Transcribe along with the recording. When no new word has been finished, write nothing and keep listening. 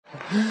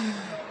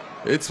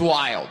It's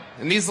wild.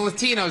 And these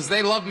Latinos,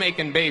 they love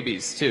making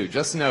babies too.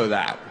 Just know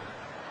that.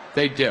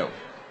 They do.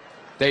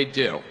 They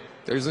do.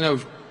 There's no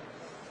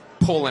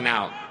pulling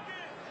out.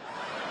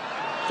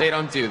 They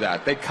don't do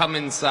that. They come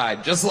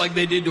inside, just like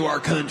they did to our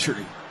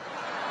country.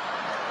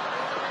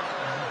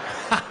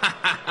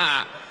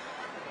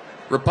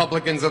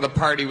 Republicans are the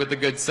party with a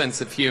good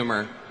sense of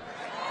humor.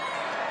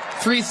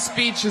 Free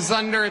speech is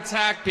under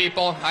attack,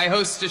 people. I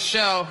host a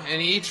show,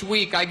 and each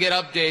week I get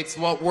updates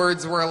what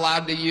words we're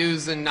allowed to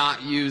use and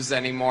not use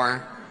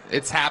anymore.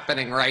 It's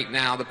happening right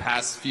now the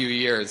past few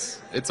years.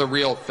 It's a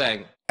real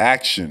thing.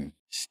 Action.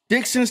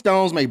 Sticks and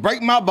stones may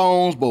break my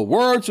bones, but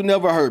words will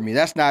never hurt me.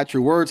 That's not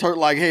true. Words hurt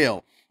like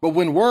hell. But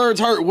when words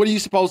hurt, what are you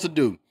supposed to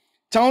do?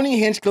 Tony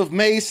Hinchcliffe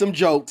made some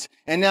jokes,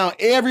 and now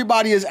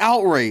everybody is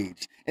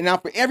outraged. And now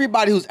for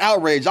everybody who's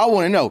outraged, I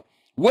want to know,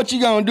 what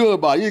you gonna do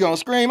about it? You're gonna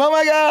scream, oh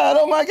my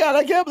God,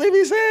 I can't believe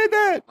he said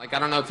that. Like, I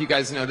don't know if you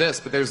guys know this,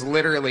 but there's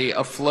literally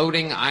a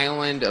floating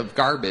island of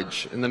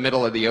garbage in the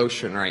middle of the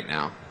ocean right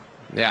now.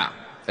 Yeah.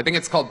 I think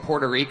it's called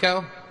Puerto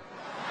Rico.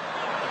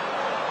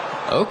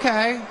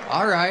 Okay,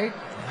 all right.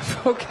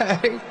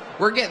 Okay,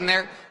 we're getting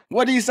there.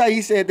 What did he say?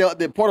 He said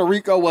that Puerto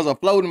Rico was a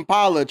floating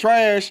pile of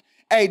trash.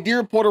 Hey,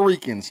 dear Puerto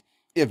Ricans,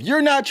 if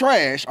you're not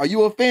trash, are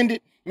you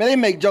offended? Man, they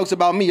make jokes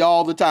about me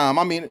all the time.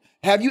 I mean,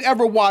 have you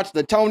ever watched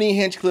the Tony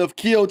Hinchcliffe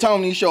Kill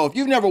Tony show? If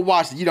you've never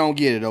watched it, you don't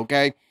get it,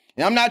 okay?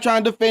 And I'm not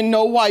trying to defend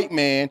no white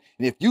man.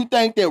 And if you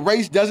think that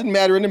race doesn't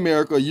matter in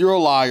America, you're a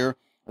liar.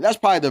 That's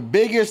probably the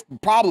biggest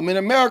problem in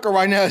America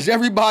right now is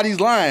everybody's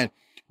lying.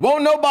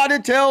 Won't nobody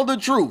tell the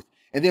truth.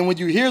 And then when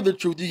you hear the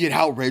truth, you get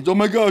outraged. Oh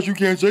my gosh, you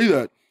can't say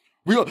that.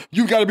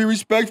 You got to be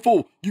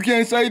respectful. You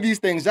can't say these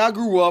things. I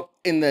grew up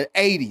in the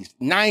 80s,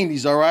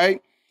 90s, all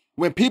right?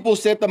 When people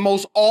said the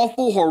most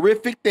awful,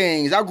 horrific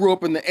things. I grew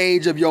up in the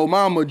age of yo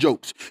mama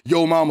jokes.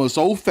 Yo mama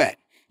so fat.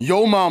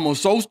 Yo mama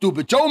so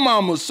stupid. Yo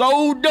mama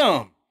so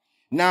dumb.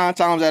 9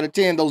 times out of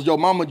 10, those yo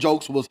mama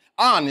jokes was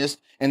honest,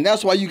 and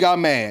that's why you got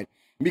mad.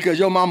 Because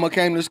your mama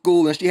came to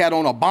school and she had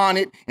on a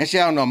bonnet and she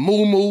had on a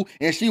moo-moo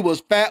and she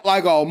was fat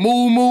like a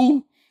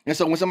moo-moo. And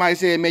so when somebody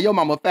said, man, your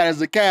mama fat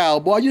as a cow,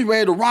 boy, you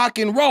ready to rock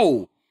and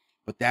roll.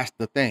 But that's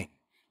the thing.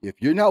 If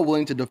you're not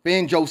willing to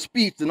defend your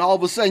speech, then all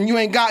of a sudden you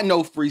ain't got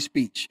no free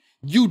speech.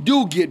 You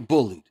do get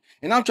bullied.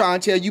 And I'm trying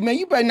to tell you, man,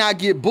 you better not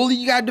get bullied.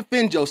 You got to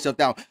defend yourself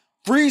now.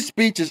 Free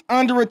speech is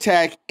under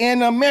attack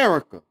in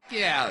America.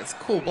 Yeah, it's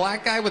cool.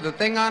 Black guy with a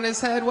thing on his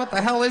head. What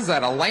the hell is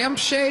that? A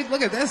lampshade?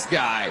 Look at this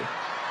guy.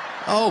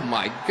 Oh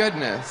my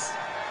goodness.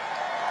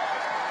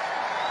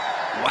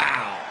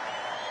 Wow.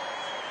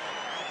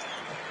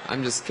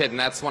 I'm just kidding.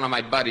 That's one of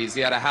my buddies.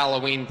 He had a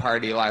Halloween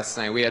party last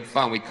night. We had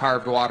fun. We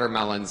carved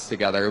watermelons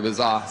together. It was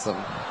awesome.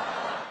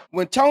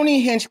 When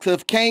Tony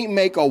Hinchcliffe can't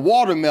make a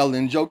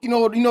watermelon joke, you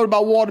know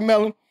about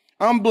watermelon?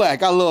 I'm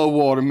black. I love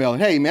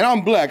watermelon. Hey, man,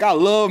 I'm black. I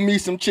love me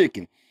some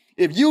chicken.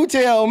 If you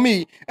tell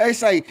me, they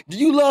say, do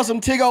you love some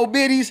Tig-O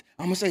bitties?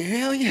 I'm going to say,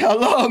 hell yeah, I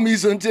love me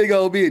some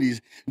Tig-O bitties.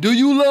 Do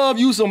you love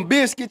you some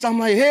biscuits? I'm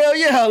like, hell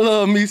yeah, I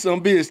love me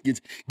some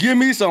biscuits. Give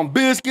me some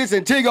biscuits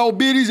and Tig-O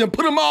bitties and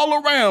put them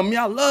all around me.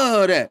 I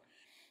love that.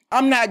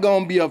 I'm not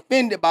going to be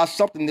offended by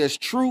something that's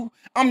true.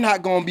 I'm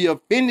not going to be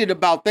offended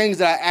about things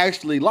that I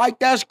actually like.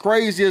 That's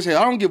crazy as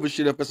hell. I don't give a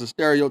shit if it's a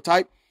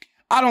stereotype.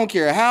 I don't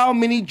care how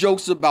many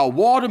jokes about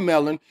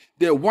watermelon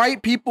that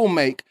white people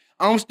make.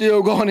 I'm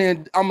still going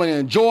to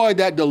enjoy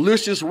that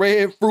delicious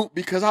red fruit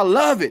because I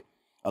love it.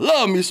 I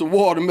love me some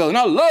watermelon.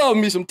 I love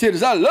me some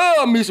titties. I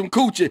love me some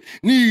coochie.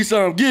 Need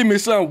some, give me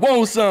some,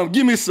 want some,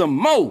 give me some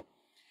more.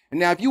 And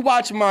now if you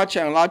watch my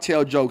channel, I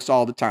tell jokes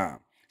all the time.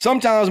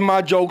 Sometimes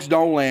my jokes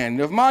don't land.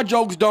 If my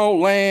jokes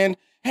don't land,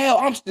 hell,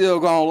 I'm still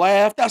going to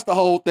laugh. That's the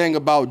whole thing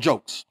about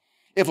jokes.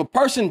 If a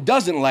person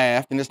doesn't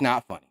laugh, then it's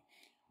not funny.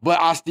 But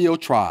I still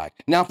tried.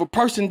 Now, if a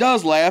person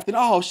does laugh, then,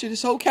 oh, shit,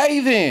 it's okay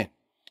then.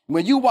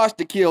 When you watch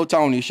the Kill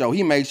Tony show,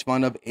 he makes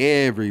fun of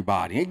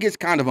everybody. It gets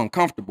kind of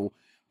uncomfortable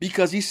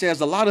because he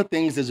says a lot of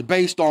things that's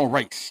based on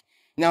race.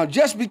 Now,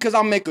 just because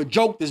I make a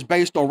joke that's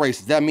based on race,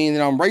 does that mean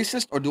that I'm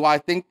racist? Or do I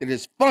think that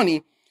it's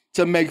funny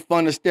to make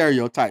fun of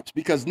stereotypes?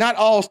 Because not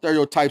all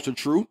stereotypes are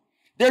true.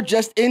 They're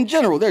just in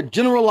general. They're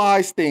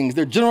generalized things.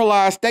 They're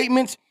generalized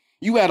statements.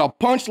 You add a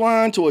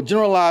punchline to a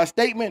generalized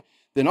statement,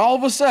 then all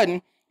of a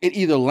sudden, it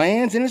either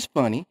lands and it's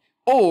funny,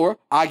 or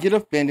I get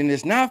offended and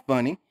it's not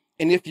funny.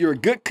 And if you're a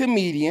good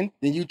comedian,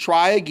 then you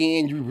try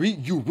again, you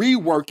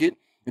rework it,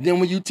 and then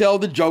when you tell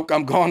the joke,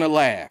 I'm going to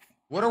laugh.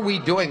 What are we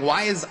doing?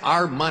 Why is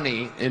our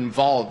money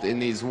involved in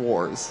these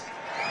wars?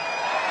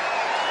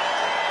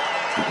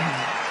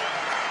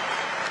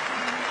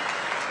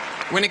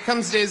 When it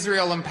comes to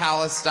Israel and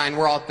Palestine,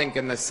 we're all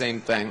thinking the same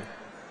thing.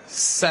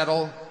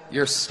 Settle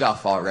your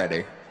stuff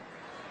already.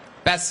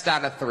 Best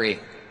out of 3.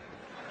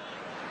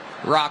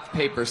 Rock,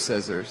 paper,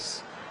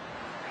 scissors.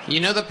 You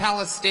know the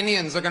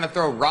Palestinians are going to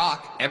throw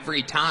rock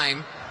every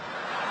time.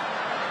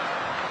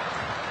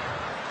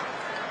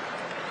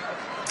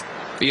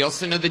 But you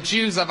also know the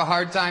Jews have a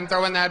hard time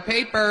throwing that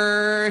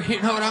paper.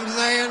 You know what I'm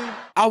saying?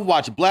 I've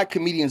watched black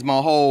comedians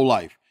my whole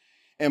life.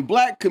 And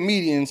black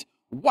comedians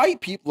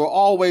white people are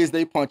always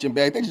they punching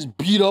bag. They just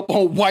beat up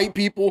on white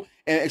people,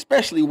 and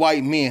especially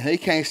white men. They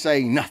can't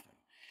say nothing.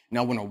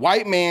 Now, when a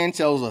white man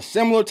tells a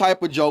similar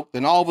type of joke,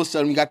 then all of a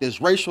sudden we got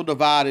this racial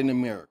divide in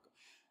America.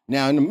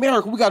 Now, in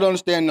America, we got to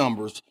understand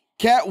numbers.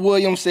 Cat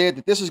Williams said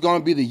that this is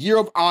going to be the year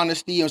of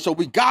honesty, and so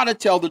we got to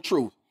tell the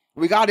truth.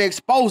 We got to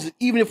expose it,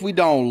 even if we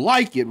don't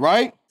like it,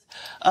 right?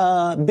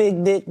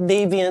 Big dick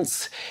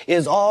deviance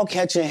is all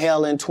catching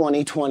hell in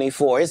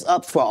 2024. It's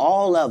up for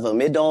all of them.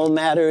 It don't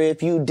matter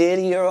if you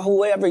Diddy or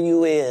whoever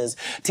you is.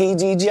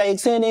 TG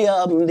Jakes, any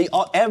of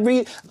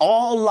them.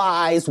 All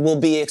lies will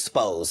be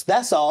exposed.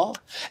 That's all.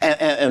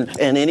 And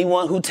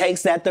anyone who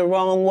takes that the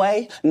wrong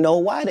way, know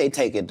why they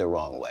take it the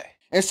wrong way.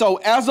 And so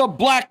as a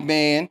black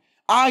man,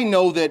 I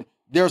know that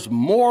there's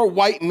more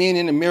white men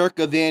in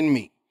America than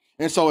me.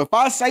 And so if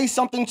I say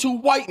something to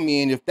white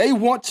men, if they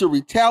want to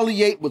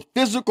retaliate with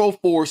physical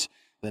force,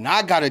 then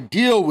I got to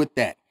deal with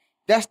that.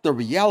 That's the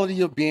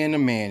reality of being a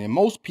man. And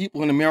most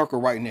people in America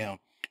right now,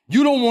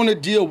 you don't want to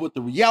deal with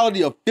the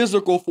reality of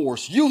physical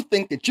force. You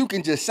think that you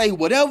can just say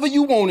whatever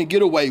you want and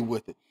get away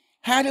with it.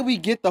 How did we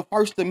get the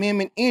First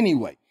Amendment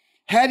anyway?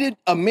 How did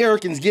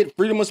Americans get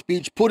freedom of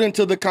speech put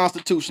into the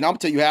Constitution? I'm gonna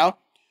tell you how.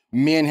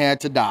 Men had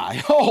to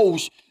die.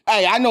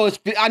 Hey, I know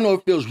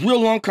it feels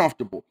real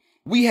uncomfortable.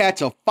 We had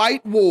to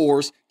fight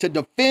wars to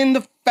defend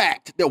the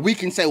fact that we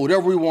can say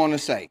whatever we want to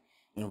say.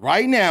 And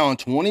right now in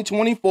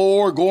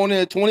 2024, going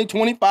into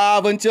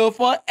 2025 until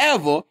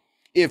forever,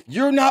 if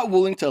you're not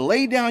willing to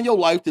lay down your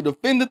life to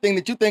defend the thing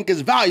that you think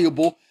is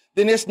valuable,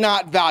 then it's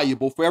not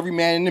valuable for every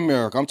man in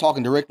America. I'm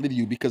talking directly to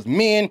you because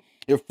men,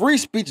 if free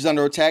speech is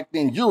under attack,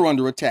 then you're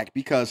under attack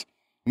because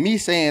me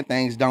saying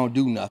things don't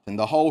do nothing.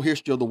 The whole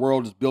history of the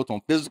world is built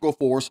on physical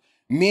force,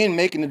 men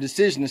making the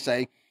decision to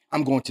say,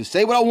 I'm going to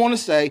say what I want to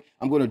say.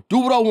 I'm going to do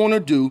what I want to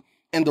do.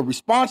 And the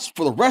response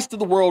for the rest of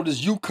the world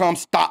is you come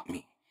stop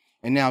me.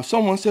 And now if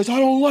someone says, I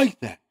don't like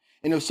that.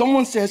 And if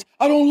someone says,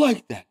 I don't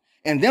like that.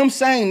 And them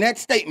saying that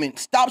statement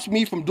stops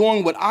me from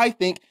doing what I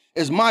think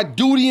is my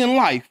duty in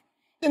life,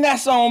 then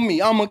that's on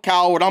me. I'm a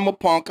coward. I'm a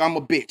punk. I'm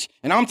a bitch.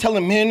 And I'm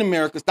telling men in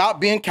America, stop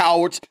being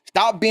cowards.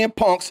 Stop being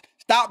punks.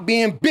 Stop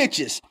being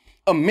bitches.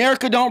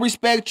 America don't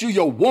respect you.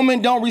 Your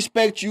woman don't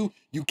respect you.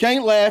 You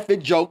can't laugh at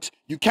jokes.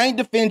 You can't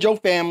defend your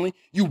family.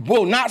 You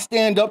will not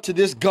stand up to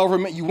this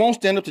government. You won't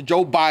stand up to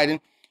Joe Biden.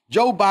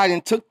 Joe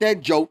Biden took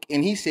that joke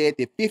and he said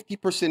that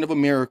 50% of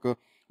America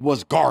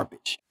was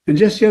garbage. And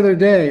just the other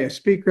day, a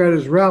speaker at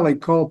his rally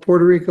called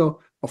Puerto Rico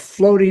a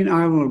floating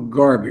island of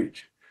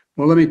garbage.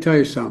 Well, let me tell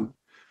you something.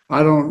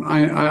 I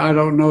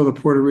don't know the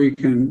Puerto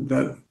Rican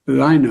that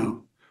I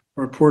know,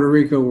 or Puerto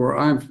Rico where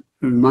I'm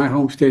in my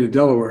home state of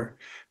Delaware.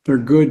 They're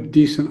good,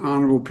 decent,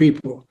 honorable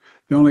people.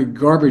 The only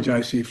garbage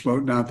I see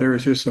floating out there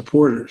is his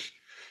supporters.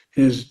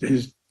 His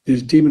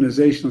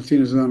demonization of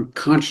things is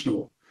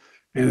unconscionable,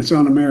 and it's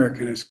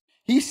un-American.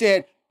 He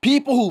said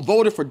people who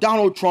voted for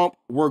Donald Trump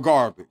were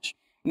garbage.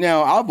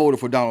 Now, I voted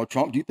for Donald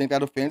Trump. Do you think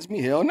that offends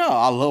me? Hell no.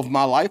 I love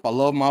my life. I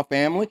love my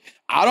family.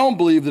 I don't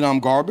believe that I'm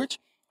garbage.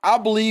 I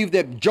believe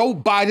that Joe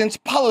Biden's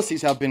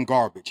policies have been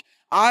garbage.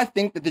 I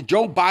think that the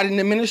Joe Biden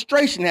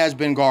administration has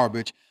been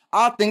garbage.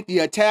 I think the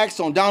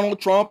attacks on Donald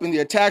Trump and the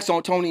attacks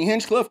on Tony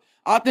Hinchcliffe,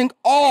 I think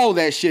all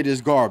that shit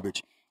is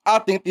garbage. I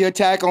think the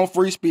attack on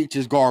free speech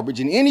is garbage.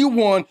 And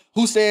anyone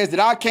who says that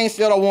I can't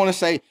say what I want to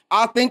say,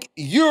 I think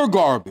you're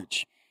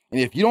garbage.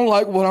 And if you don't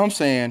like what I'm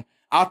saying,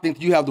 I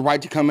think you have the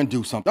right to come and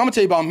do something. I'm going to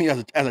tell you about me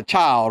as a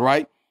child,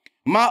 right?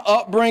 My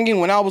upbringing,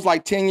 when I was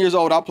like 10 years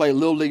old, I played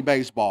Little League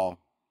Baseball.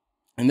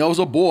 And there was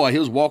a boy, he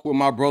was walking with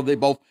my brother. They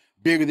both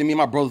bigger than me.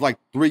 My brother's like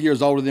 3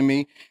 years older than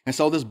me. And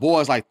so this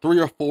boy is like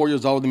 3 or 4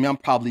 years older than me. I'm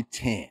probably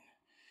 10.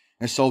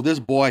 And so this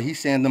boy, he's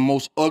saying the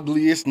most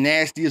ugliest,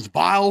 nastiest,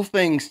 vile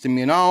things to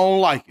me, and I don't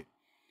like it.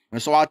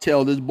 And so I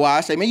tell this boy, I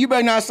say, man, you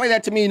better not say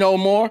that to me no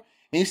more.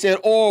 And he said,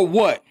 or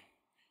what?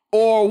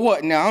 Or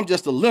what? Now, I'm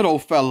just a little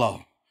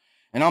fellow.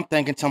 And I'm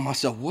thinking to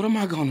myself, what am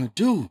I going to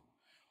do?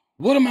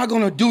 What am I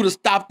going to do to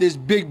stop this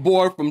big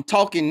boy from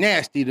talking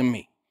nasty to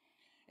me?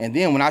 And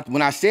then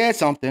when I said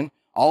something,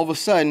 all of a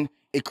sudden,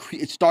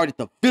 it started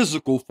the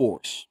physical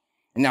force.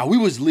 And now we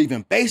was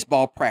leaving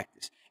baseball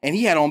practice. And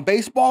he had on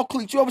baseball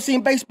cleats. You ever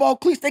seen baseball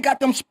cleats? They got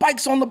them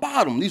spikes on the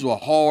bottom. These were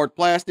hard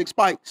plastic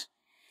spikes.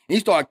 And he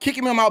started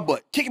kicking me in my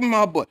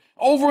butt,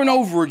 over and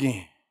over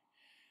again.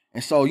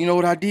 And so, you know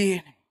what I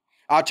did?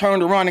 I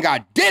turned around and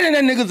got dead in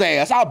that nigga's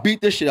ass. I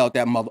beat the shit out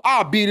that mother.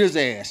 I beat his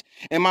ass.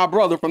 And my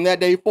brother, from that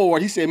day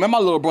forward, he said, man, my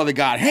little brother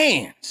got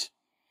hands.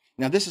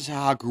 Now, this is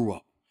how I grew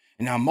up.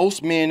 And now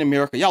most men in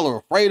America, y'all are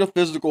afraid of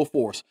physical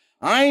force.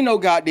 I ain't no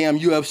goddamn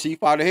UFC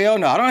fighter. Hell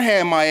no. I done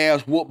had my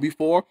ass whooped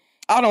before.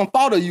 I done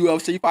fought a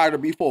UFC fighter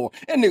before.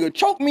 That nigga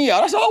choked me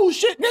out. I said, oh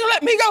shit, nigga,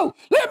 let me go.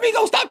 Let me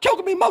go. Stop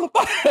choking me,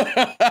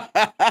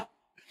 motherfucker.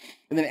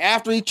 And then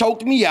after he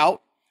choked me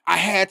out, I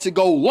had to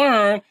go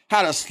learn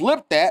how to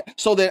slip that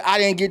so that I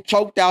didn't get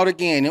choked out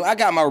again. And I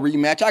got my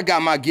rematch. I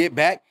got my get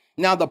back.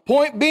 Now, the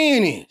point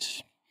being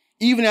is,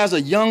 even as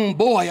a young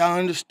boy, I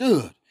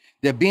understood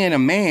that being a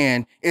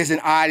man is an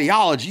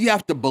ideology. You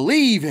have to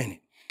believe in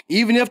it.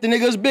 Even if the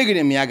nigga is bigger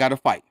than me, I got to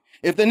fight.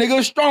 If the nigga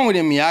is stronger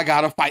than me, I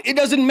gotta fight. It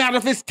doesn't matter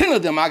if it's 10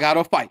 of them, I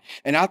gotta fight.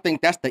 And I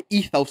think that's the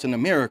ethos in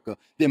America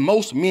that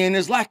most men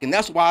is lacking.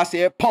 That's why I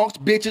said punks,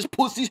 bitches,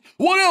 pussies,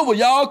 whatever,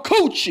 y'all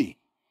coochie.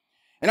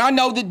 And I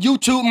know that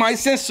YouTube might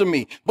censor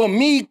me, but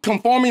me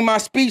conforming my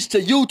speech to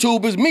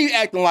YouTube is me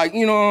acting like,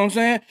 you know what I'm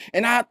saying?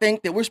 And I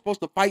think that we're supposed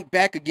to fight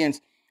back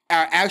against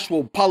our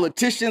actual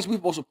politicians. We're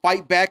supposed to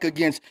fight back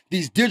against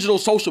these digital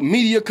social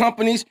media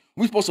companies.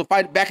 We're supposed to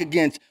fight back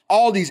against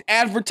all these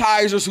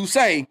advertisers who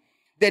say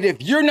that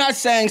if you're not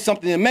saying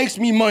something that makes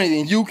me money,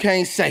 then you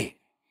can't say it.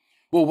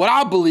 Well, what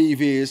I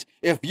believe is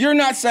if you're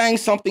not saying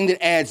something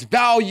that adds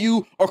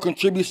value or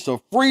contributes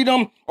to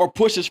freedom or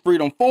pushes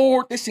freedom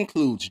forward, this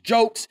includes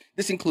jokes,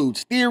 this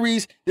includes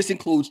theories, this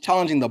includes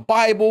challenging the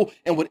Bible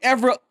and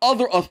whatever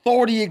other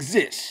authority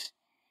exists.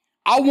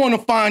 I want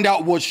to find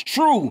out what's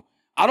true.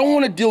 I don't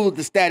want to deal with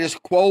the status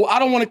quo. I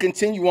don't want to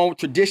continue on with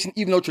tradition,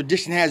 even though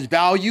tradition has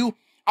value.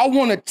 I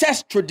want to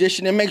test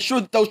tradition and make sure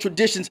that those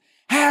traditions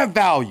have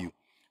value.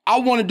 I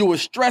want to do a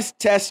stress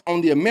test on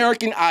the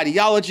American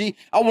ideology.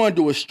 I want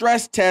to do a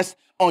stress test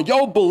on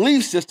your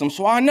belief system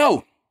so I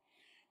know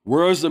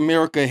where's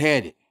America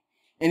headed.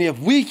 And if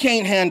we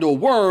can't handle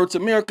words,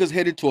 America's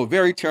headed to a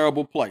very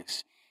terrible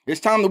place. It's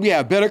time that we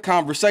have better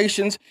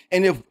conversations.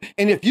 And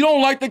if you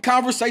don't like the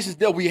conversations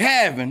that we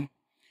having,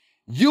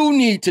 you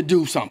need to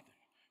do something.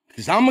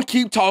 Because I'm going to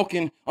keep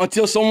talking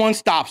until someone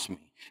stops me.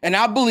 And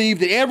I believe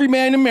that every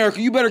man in America,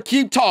 you better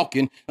keep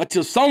talking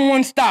until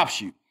someone stops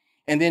you.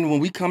 And then when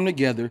we come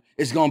together,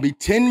 it's going to be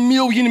 10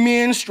 million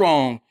men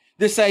strong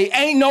that say,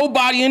 ain't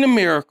nobody in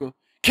America,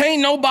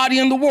 can't nobody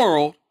in the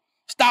world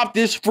stop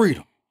this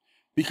freedom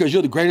because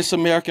you're the greatest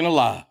American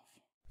alive.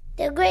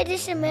 The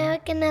greatest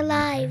American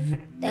alive.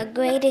 The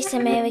greatest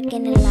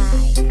American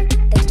alive.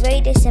 The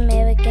greatest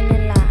American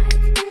alive.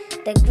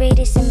 The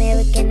greatest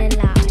American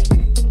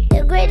alive.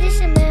 The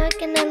greatest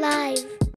American alive.